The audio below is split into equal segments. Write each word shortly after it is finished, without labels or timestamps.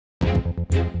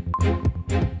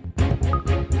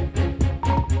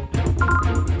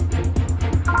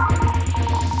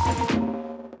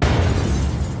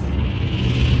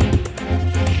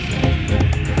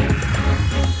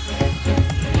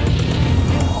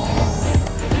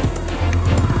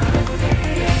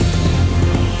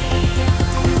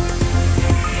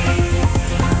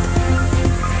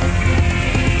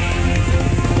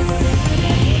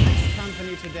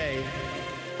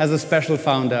Has a special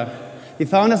founder. The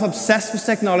founder is obsessed with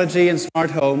technology and smart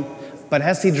home, but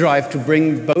has the drive to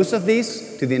bring both of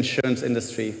these to the insurance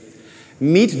industry.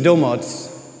 Meet Domotz,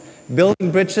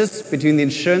 building bridges between the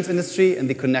insurance industry and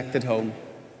the connected home.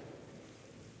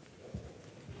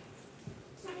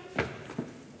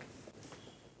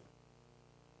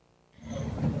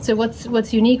 So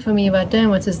what's unique for me about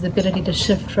Domotz is the ability to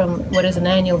shift from what is an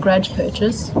annual grudge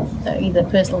purchase, either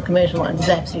personal, commercial, or it's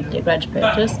absolutely a grudge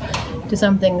purchase, to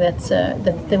something that's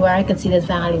where I can see there's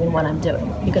value in what I'm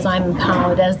doing, because I'm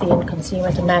empowered as the end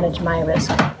consumer to manage my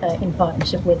risk in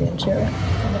partnership with the insurer.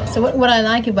 So what I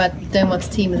like about Domotz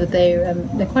team is that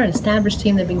they're quite an established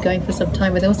team. They've been going for some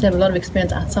time, but they also have a lot of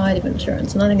experience outside of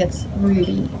insurance, and I think that's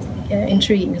really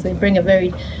intriguing because they bring a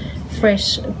very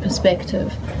fresh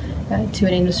perspective to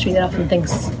an industry that often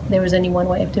thinks there is only one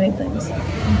way of doing things.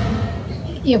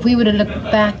 If we were to look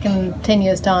back in 10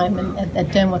 years' time at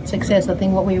Domotz's success, I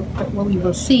think what we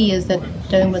will see is that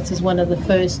Domotz is one of the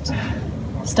first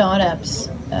startups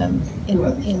in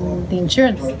the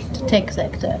insurance tech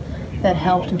sector that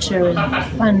helped insurers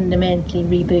fundamentally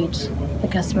reboot the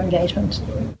customer engagement.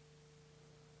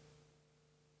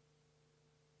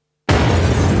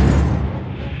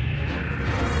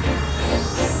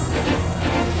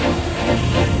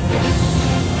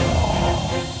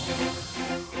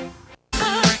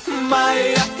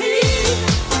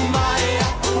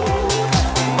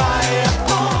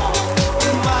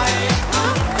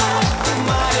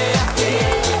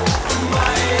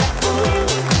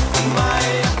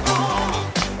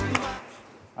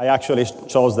 I actually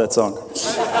chose that song.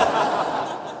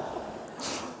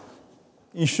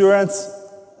 Insurance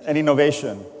and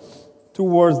innovation, two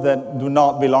words that do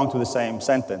not belong to the same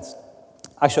sentence.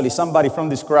 Actually, somebody from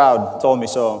this crowd told me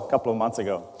so a couple of months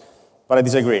ago, but I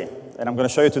disagree. And I'm going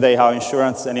to show you today how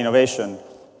insurance and innovation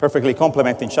perfectly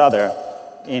complement each other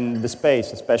in the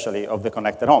space, especially of the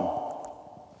connected home.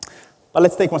 But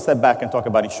let's take one step back and talk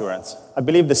about insurance. I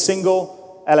believe the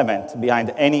single element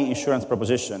behind any insurance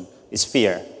proposition is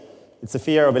fear. It's the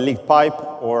fear of a leaked pipe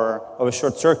or of a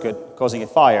short circuit causing a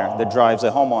fire that drives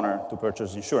a homeowner to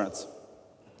purchase insurance.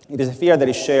 It is a fear that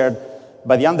is shared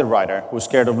by the underwriter who's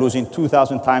scared of losing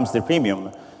 2,000 times their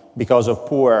premium because of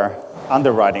poor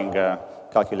underwriting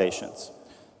calculations.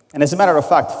 And as a matter of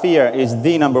fact, fear is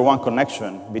the #1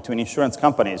 connection between insurance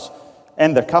companies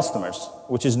and their customers,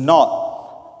 which is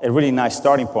not a really nice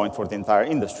starting point for the entire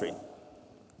industry.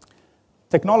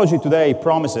 Technology today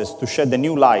promises to shed a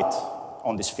new light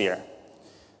on this fear.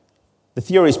 The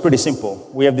theory is pretty simple.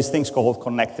 We have these things called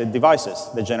connected devices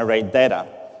that generate data,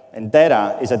 and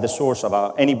data is at the source of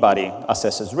how anybody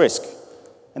assesses risk.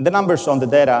 And the numbers on the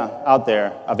data out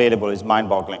there available is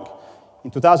mind-boggling.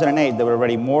 In 2008, there were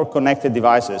already more connected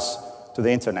devices to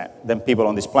the internet than people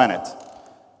on this planet.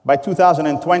 By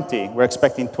 2020, we're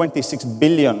expecting 26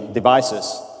 billion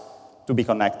devices to be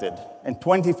connected, and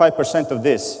 25% of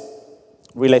this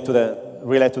relate to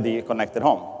the connected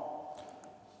home.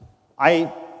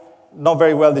 I know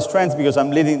very well these trends because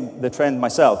I'm leading the trend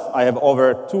myself. I have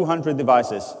over 200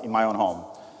 devices in my own home.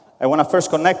 And when I first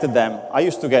connected them, I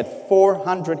used to get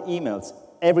 400 emails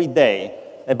every day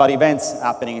about events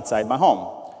happening inside my home.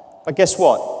 But guess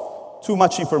what? Too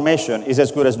much information is as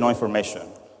good as no information.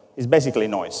 It's basically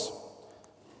noise.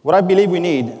 What I believe we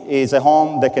need is a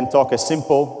home that can talk a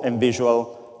simple and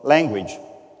visual language.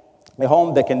 A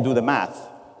home that can do the math,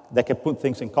 that can put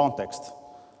things in context.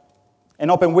 An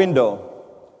open window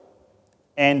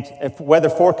and a weather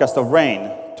forecast of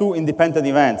rain, two independent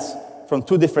events from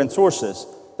two different sources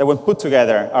that when put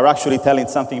together are actually telling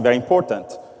something very important.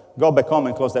 Go back home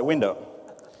and close that window.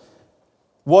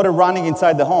 Water running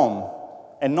inside the home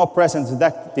and no presence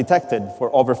detected for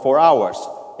over 4 hours.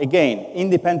 Again,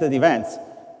 independent events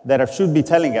that should be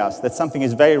telling us that something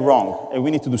is very wrong and we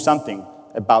need to do something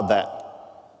about that.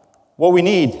 What we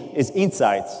need is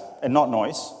insights and not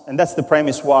noise, and that's the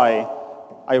premise why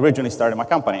I originally started my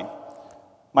company.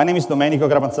 My name is Domenico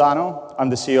Grapanzano. I'm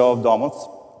the CEO of Domotz,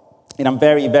 and I'm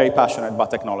very, very passionate about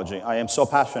technology. I am so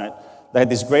passionate that I had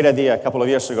this great idea a couple of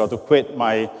years ago to quit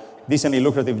my decently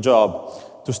lucrative job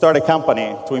to start a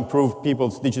company to improve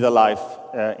people's digital life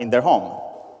in their home.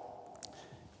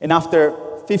 And after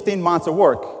 15 months of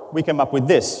work, we came up with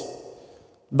this.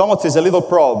 Domotz is a little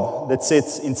probe that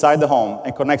sits inside the home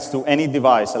and connects to any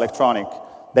device, electronic,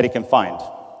 that it can find.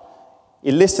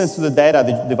 It listens to the data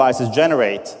the devices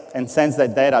generate and sends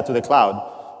that data to the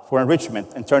cloud for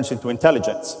enrichment and turns into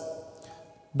intelligence.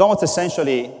 Domotz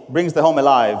essentially brings the home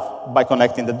alive by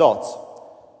connecting the dots.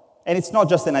 And it's not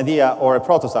just an idea or a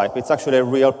prototype, it's actually a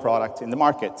real product in the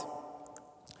market.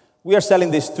 We are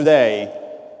selling this today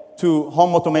to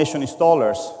home automation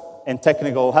installers and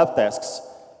technical help desks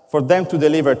for them to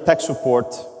deliver tech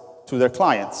support to their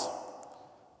clients.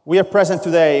 We are present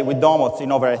today with Domotz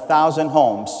in over 1,000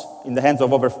 homes in the hands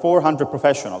of over 400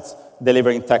 professionals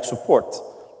delivering tech support.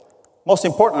 Most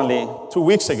importantly, 2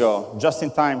 weeks ago, just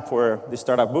in time for the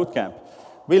Startup Bootcamp,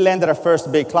 we landed our first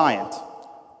big client.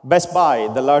 Best Buy,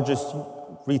 the largest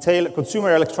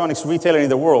consumer electronics retailer in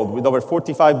the world with over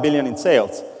 $45 billion in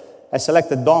sales, has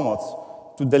selected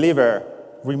Domotz to deliver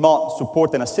remote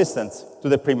support and assistance to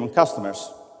the premium customers.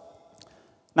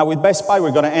 Now, with Best Buy,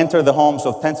 we're going to enter the homes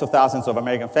of tens of thousands of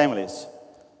American families.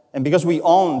 And because we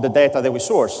own the data that we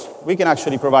source, we can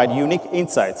actually provide unique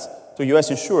insights to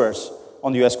US insurers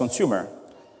on the US consumer.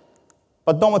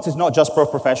 But Domotz is not just for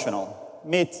professional.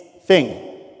 Meet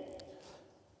Thing.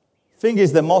 Thing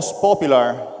is the most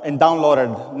popular and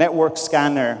downloaded network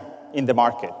scanner in the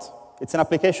market. It's an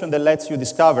application that lets you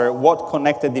discover what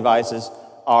connected devices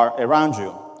are around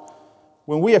you.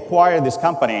 When we acquired this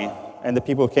company, and the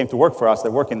people who came to work for us,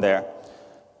 they're working there,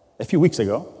 a few weeks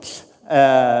ago,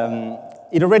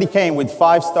 it already came with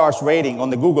 5 stars rating on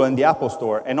the Google and the Apple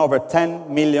Store and over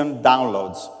 10 million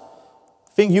downloads.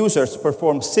 Thing users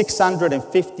perform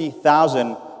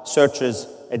 650,000 searches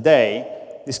a day,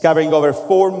 discovering over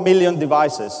 4 million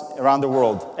devices around the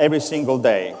world every single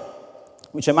day,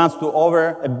 which amounts to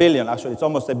over 1 billion, actually it's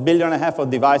almost 1.5 billion of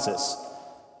devices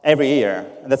every year,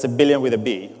 and that's 1 billion with a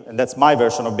B, and that's my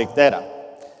version of big data.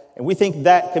 And we think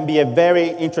that can be a very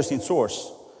interesting source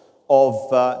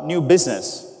of new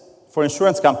business for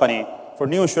insurance company, for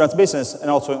new insurance business,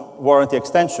 and also warranty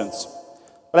extensions.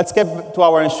 But let's get to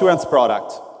our insurance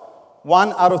product.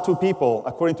 1 out of 2 people,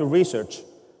 according to research,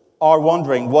 are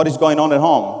wondering what is going on at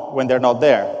home when they're not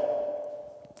there.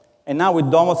 And now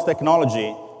with Domotz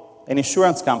technology, an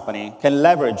insurance company can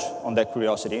leverage on that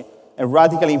curiosity and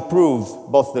radically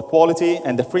improve both the quality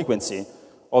and the frequency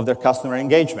of their customer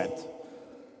engagement.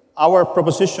 Our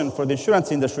proposition for the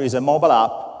insurance industry is a mobile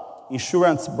app,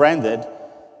 insurance branded,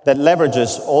 that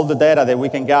leverages all the data that we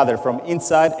can gather from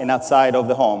inside and outside of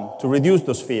the home to reduce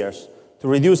those fears, to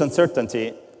reduce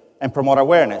uncertainty, and promote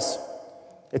awareness.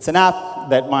 It's an app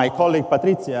that my colleague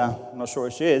Patrizia, I'm not sure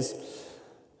where she is,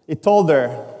 it told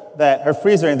her that her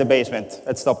freezer in the basement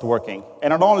had stopped working.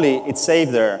 And not only it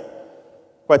saved her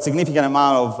quite significant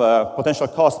amount of potential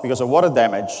cost because of water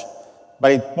damage,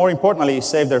 but it, more importantly,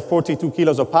 saved her 42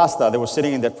 kilos of pasta that was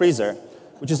sitting in the freezer,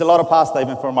 which is a lot of pasta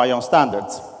even for my own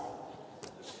standards.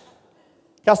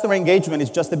 Customer engagement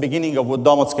is just the beginning of what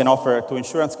Domotz can offer to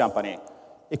insurance company.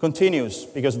 It continues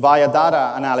because via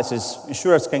data analysis,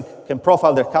 insurers can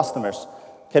profile their customers,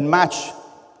 can match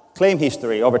claim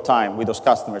history over time with those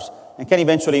customers, and can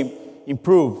eventually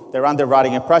improve their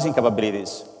underwriting and pricing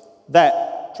capabilities.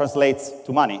 That translates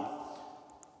to money.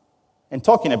 And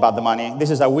talking about the money, this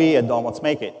is how we at Domotz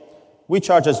make it. We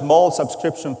charge a small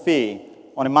subscription fee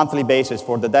on a monthly basis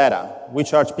for the data. We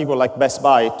charge people like Best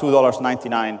Buy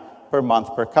 $2.99 per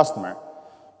month per customer.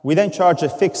 We then charge a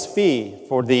fixed fee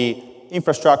for the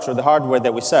infrastructure, the hardware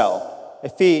that we sell, a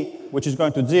fee which is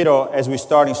going to zero as we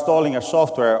start installing our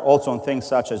software also on things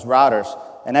such as routers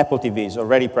and Apple TVs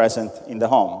already present in the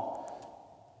home.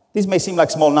 These may seem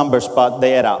like small numbers, but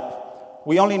they add up.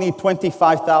 We only need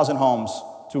 25,000 homes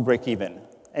to break even.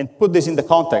 And put this in the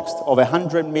context of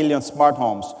 100 million smart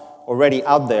homes already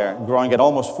out there, growing at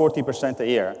almost 40% a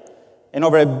year, and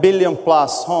over 1 billion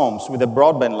plus homes with a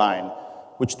broadband line,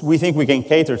 which we think we can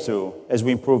cater to as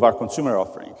we improve our consumer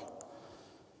offering.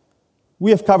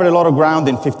 We have covered a lot of ground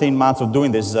in 15 months of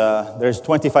doing this. There's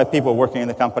 25 people working in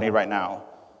the company right now.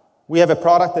 We have a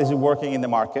product that is working in the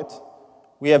market.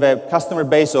 We have a customer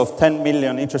base of 10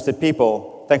 million interested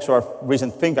people, thanks to our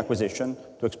recent Think acquisition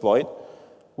to exploit.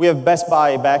 We have Best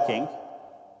Buy backing,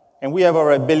 and we have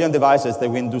over 1 billion devices that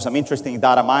we can do some interesting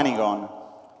data mining on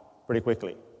pretty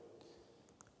quickly.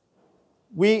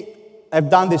 We have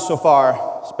done this so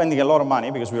far, spending a lot of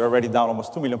money, because we're already down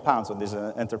almost £2 million on this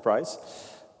enterprise.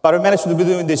 But we managed to be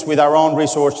doing this with our own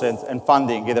resources and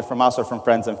funding, either from us or from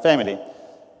friends and family.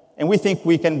 And we think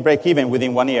we can break even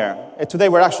within 1 year. And today,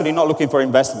 we're actually not looking for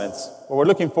investments. What we're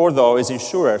looking for, though, is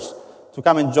insurers to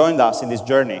come and join us in this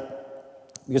journey.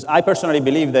 Because I personally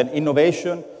believe that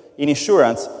innovation in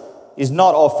insurance is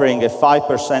not offering a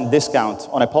 5% discount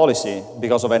on a policy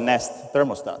because of a Nest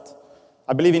thermostat.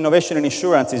 I believe innovation in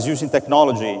insurance is using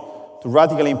technology to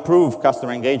radically improve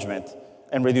customer engagement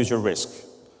and reduce your risk.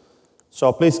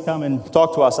 So please come and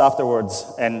talk to us afterwards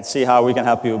and see how we can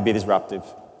help you be disruptive.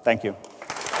 Thank you.